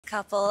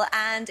couple,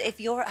 and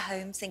if you're at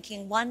home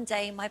thinking one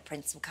day my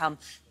prince will come,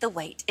 the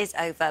wait is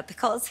over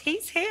because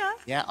he's here.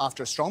 Yeah,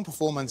 after a strong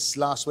performance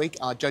last week,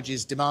 our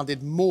judges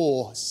demanded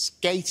more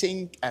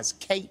skating as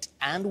Kate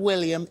and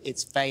William.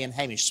 It's Faye and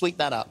Hamish. Sweep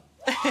that up.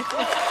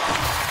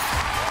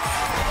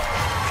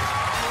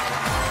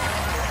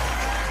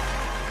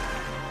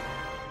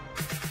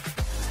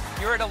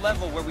 You're at a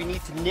level where we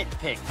need to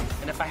nitpick,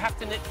 and if I have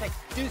to nitpick,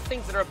 do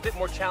things that are a bit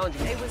more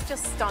challenging. It was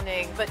just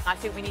stunning, but I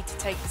think we need to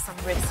take some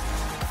risk.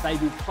 They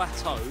will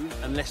plateau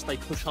unless they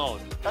push on.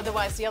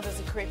 Otherwise, the others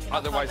are creeping up.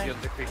 Otherwise, the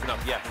others are creeping up,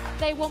 yeah.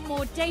 They want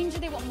more danger,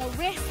 they want more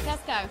risk.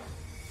 Let's go.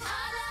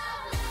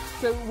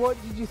 So what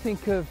did you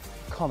think of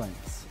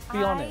comments? Be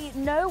honest. I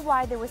know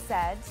why they were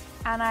said,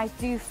 and I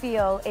do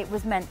feel it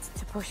was meant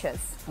to push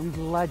us. I'm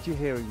glad you're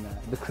hearing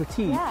that. The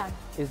critique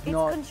is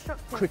not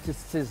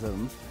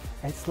criticism.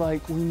 It's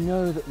like, we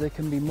know that there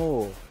can be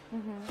more.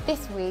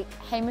 This week,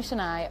 Hamish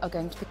and I are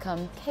going to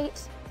become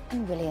Kate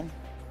and William,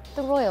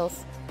 the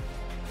royals.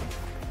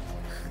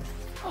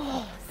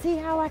 Oh, see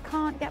how I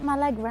can't get my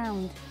leg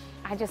round?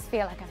 I just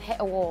feel like I've hit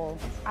a wall.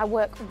 I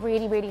work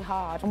really, really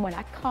hard, and when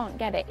I can't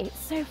get it, it's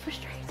so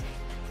frustrating.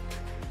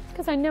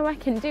 Because I know I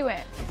can do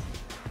it.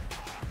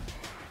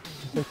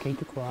 It's okay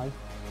to cry.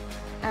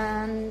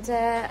 And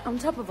on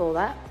top of all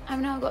that,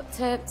 I've now got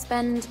to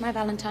spend my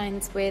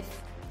Valentine's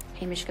with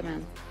Hamish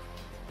Gaman.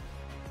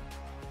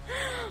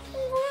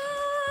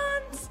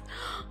 What?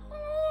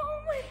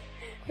 Oh my...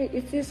 Wait,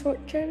 is this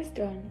what Joe's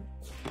done?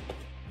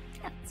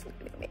 That's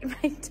really made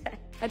my day.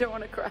 I don't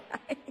want to cry.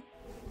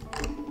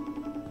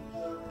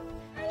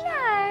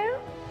 Hello?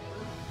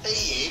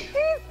 Hey.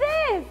 Who's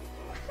this?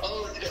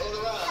 Oh, is it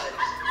all right?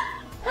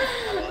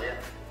 How are you?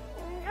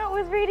 That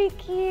was really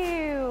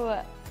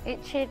cute.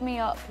 It cheered me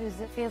up because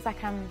it feels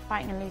like I'm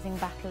fighting a losing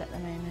battle at the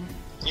moment.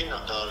 You're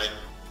not, darling.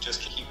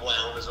 Just keep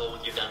well as all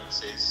with your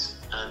dances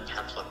and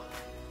have fun.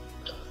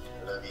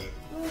 I love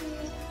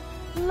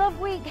you. Love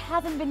Week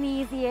hasn't been the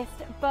easiest,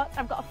 but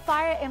I've got a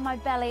fire in my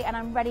belly and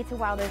I'm ready to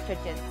wow those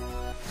judges.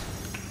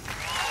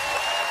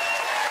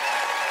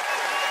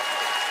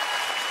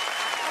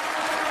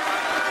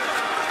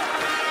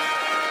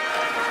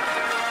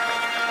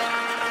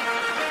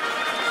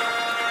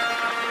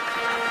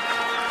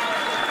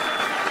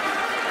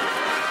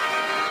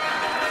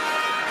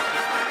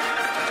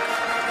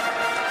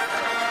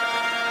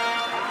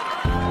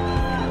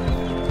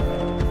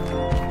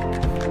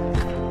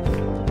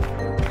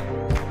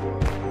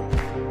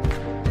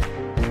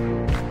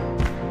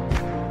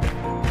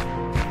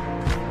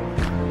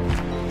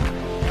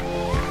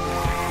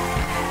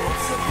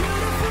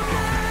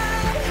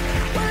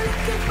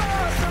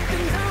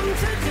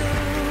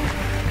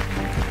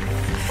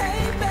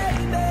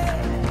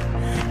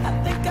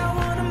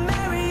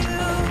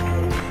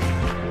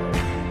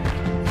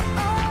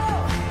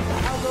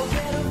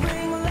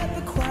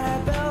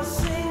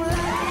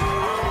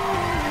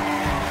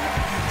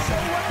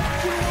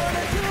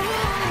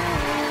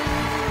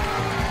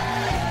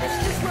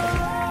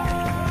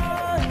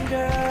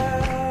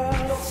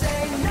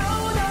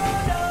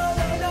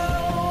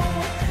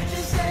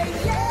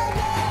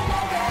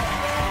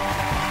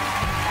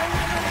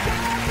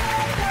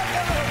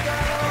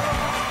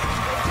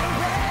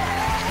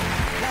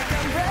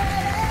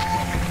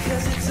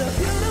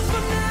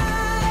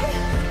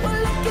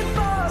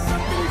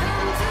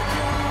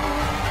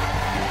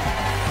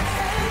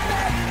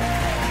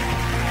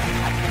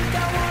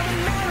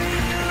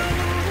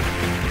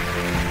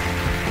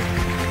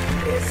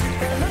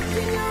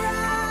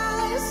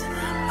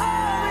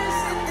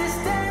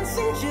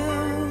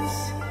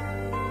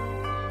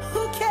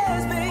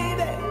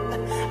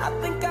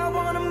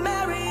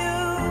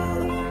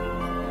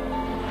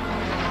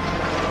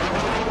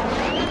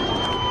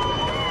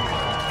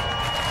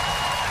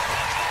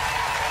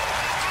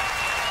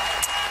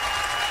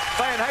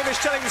 Faye and Hamish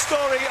telling the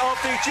story of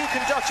the Duke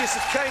and Duchess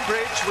of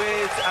Cambridge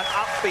with an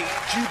upbeat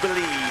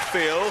Jubilee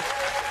feel.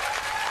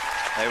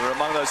 They were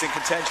among those in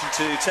contention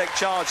to take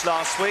charge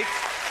last week,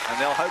 and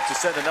they'll hope to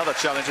send another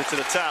challenger to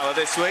the Tower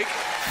this week.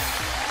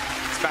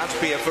 It's bound to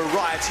be a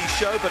variety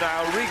show, but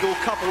our regal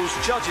couples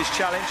judges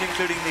challenge,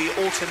 including the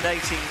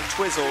alternating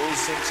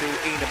twizzles into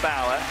Ina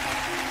Bauer.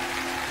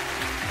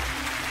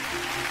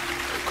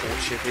 The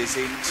courtship is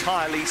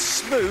entirely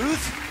smooth.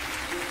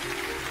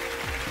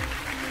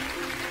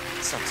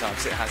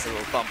 Sometimes it has a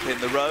little bump in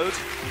the road,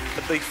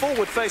 but the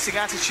forward-facing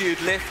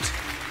attitude lift,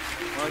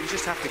 well, you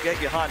just have to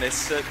get your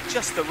highness at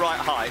just the right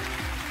height.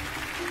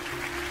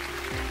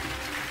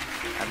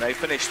 And they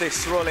finish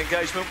this royal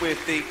engagement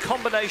with the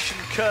combination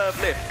curve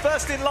lift.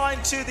 First in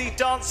line to the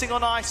dancing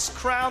on ice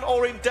crown,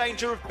 or in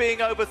danger of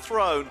being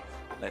overthrown.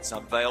 Let's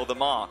unveil the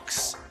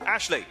marks.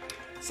 Ashley.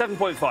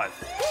 7.5.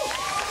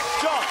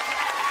 John.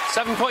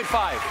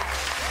 7.5.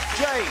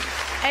 Jane.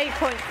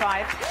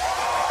 8.5.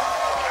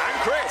 And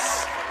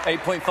Chris.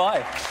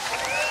 8.5.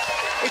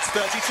 It's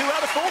 32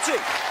 out of 40.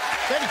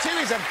 32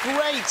 is a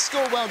great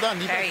score. Well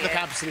done. You Very both look good.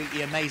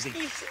 absolutely amazing.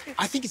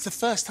 I think it's the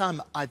first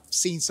time I've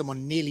seen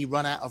someone nearly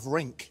run out of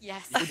rink.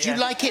 Yes. Would you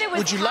like it? It was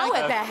Would you like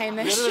power it? there,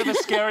 Hamish. A bit of a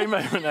scary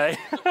moment, eh?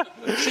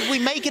 Should we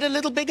make it a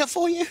little bigger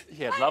for you?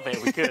 Yeah, love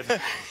it. We could.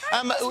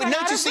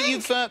 Notice that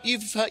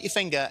you've hurt your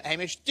finger,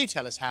 Hamish. Do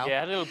tell us how. Yeah, I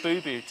had a little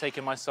boo-boo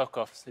taking my sock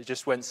off. It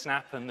just went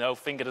snap and the old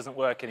finger doesn't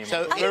work anymore.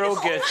 So We're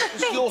all good. It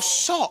was your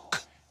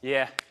sock.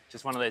 Yeah,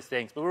 just one of those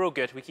things. But we're all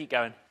good. We keep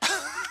going.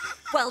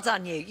 Well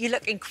done, you. You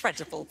look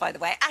incredible, by the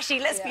way. Ashley,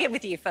 let's begin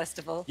with you, first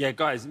of all. Yeah,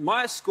 guys,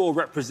 my score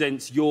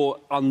represents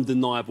your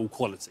undeniable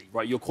quality,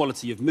 right? Your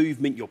quality of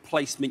movement, your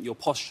placement, your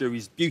posture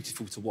is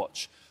beautiful to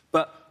watch.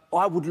 But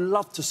I would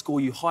love to score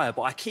you higher,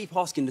 but I keep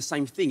asking the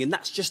same thing, and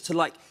that's just to,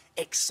 like,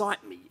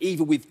 excite me,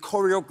 either with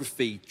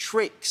choreography,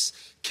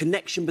 tricks,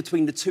 connection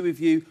between the two of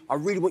you. I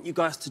really want you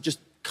guys to just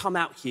come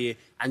out here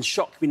and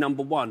shock me,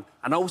 number one.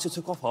 And I also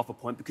took off half a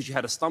point because you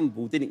had a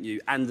stumble, didn't you?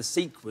 And the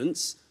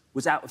sequence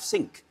was out of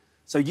sync.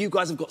 So you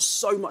guys have got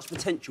so much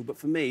potential, but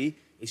for me,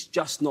 it's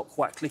just not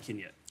quite clicking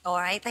yet. All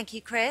right, thank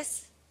you,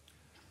 Chris.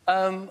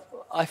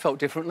 I felt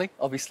differently,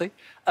 obviously.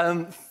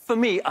 For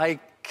me,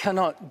 I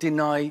cannot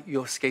deny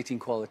your skating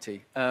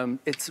quality.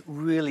 It's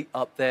really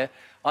up there.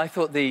 I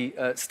thought the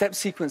step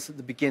sequence at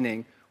the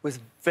beginning was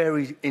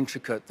very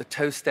intricate. The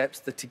toe steps,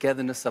 the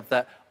togetherness of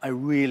that, I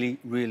really,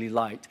 really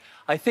liked.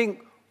 I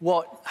think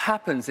what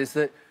happens is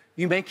that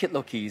you make it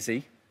look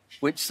easy,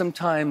 which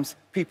sometimes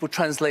people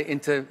translate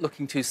into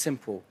looking too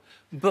simple.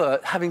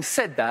 But having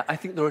said that, I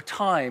think there are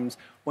times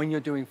when you're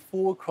doing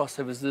forward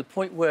crossovers, to the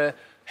point where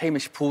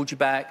Hamish pulled you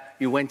back,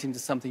 you went into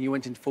something, you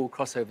went into forward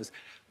crossovers.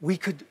 We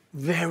could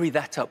vary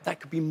that up. That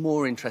could be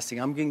more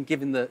interesting. I'm being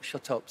given the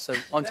shut up, so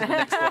on to the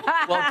next one.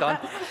 Well done.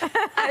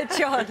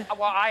 John.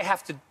 Well, I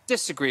have to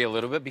disagree a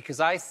little bit because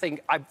I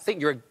think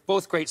you're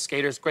both great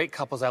skaters, great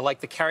couples. I like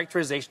the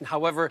characterization.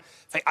 However,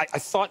 I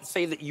thought,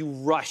 Faye, that you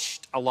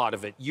rushed a lot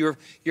of it. You're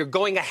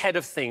going ahead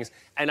of things,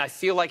 and I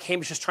feel like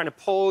Hamish is trying to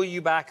pull you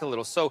back a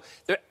little. So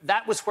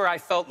that was where I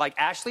felt like,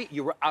 Ashley,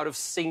 you were out of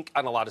sync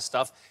on a lot of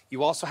stuff.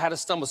 You also had a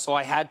stumble, so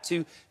I had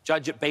to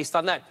judge it based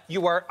on that.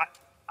 You are...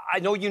 I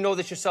know you know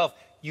this yourself.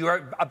 You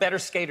are a better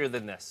skater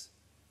than this.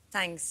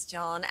 Thanks,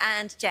 John.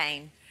 And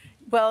Jane?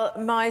 Well,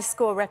 my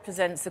score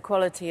represents the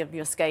quality of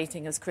your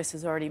skating, as Chris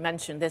has already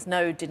mentioned. There's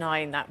no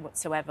denying that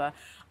whatsoever.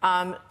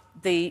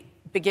 The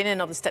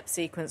beginning of the step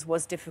sequence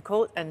was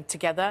difficult and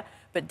together,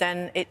 but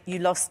then you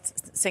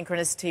lost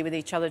synchronicity with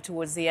each other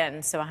towards the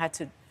end, so I had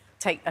to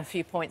take a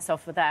few points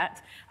off of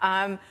that.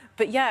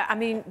 But, yeah, I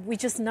mean, we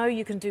just know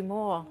you can do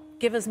more.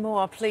 Give us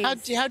more, please.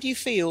 How do you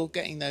feel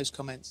getting those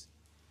comments?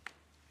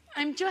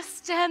 I'm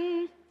just, Trying.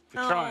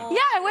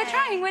 Yeah, we're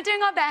trying. We're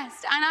doing our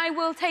best. And I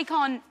will take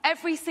on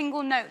every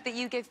single note that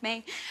you give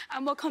me.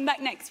 And we'll come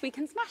back next week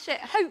and smash it,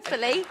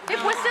 hopefully,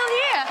 if we're still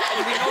here.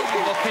 And we know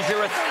you will,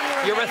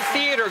 because you're a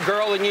theatre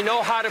girl and you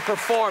know how to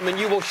perform, and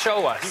you will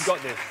show us. You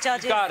got this.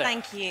 Judges, You got it.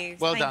 thank you.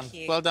 Well Thank done.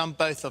 you. Well done,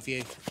 both of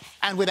you.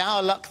 And with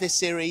our luck this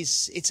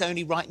series, it's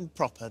only right and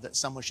proper that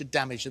someone should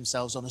damage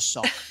themselves on a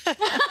sock.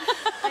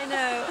 I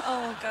know.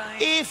 Oh, guys.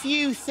 If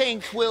you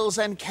think Wills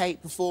and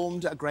Kate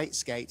performed a great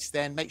skate,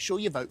 then make sure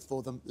you vote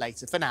for them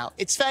later. For now,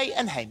 it's Faye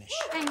and Hamish.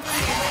 Thank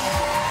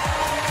you.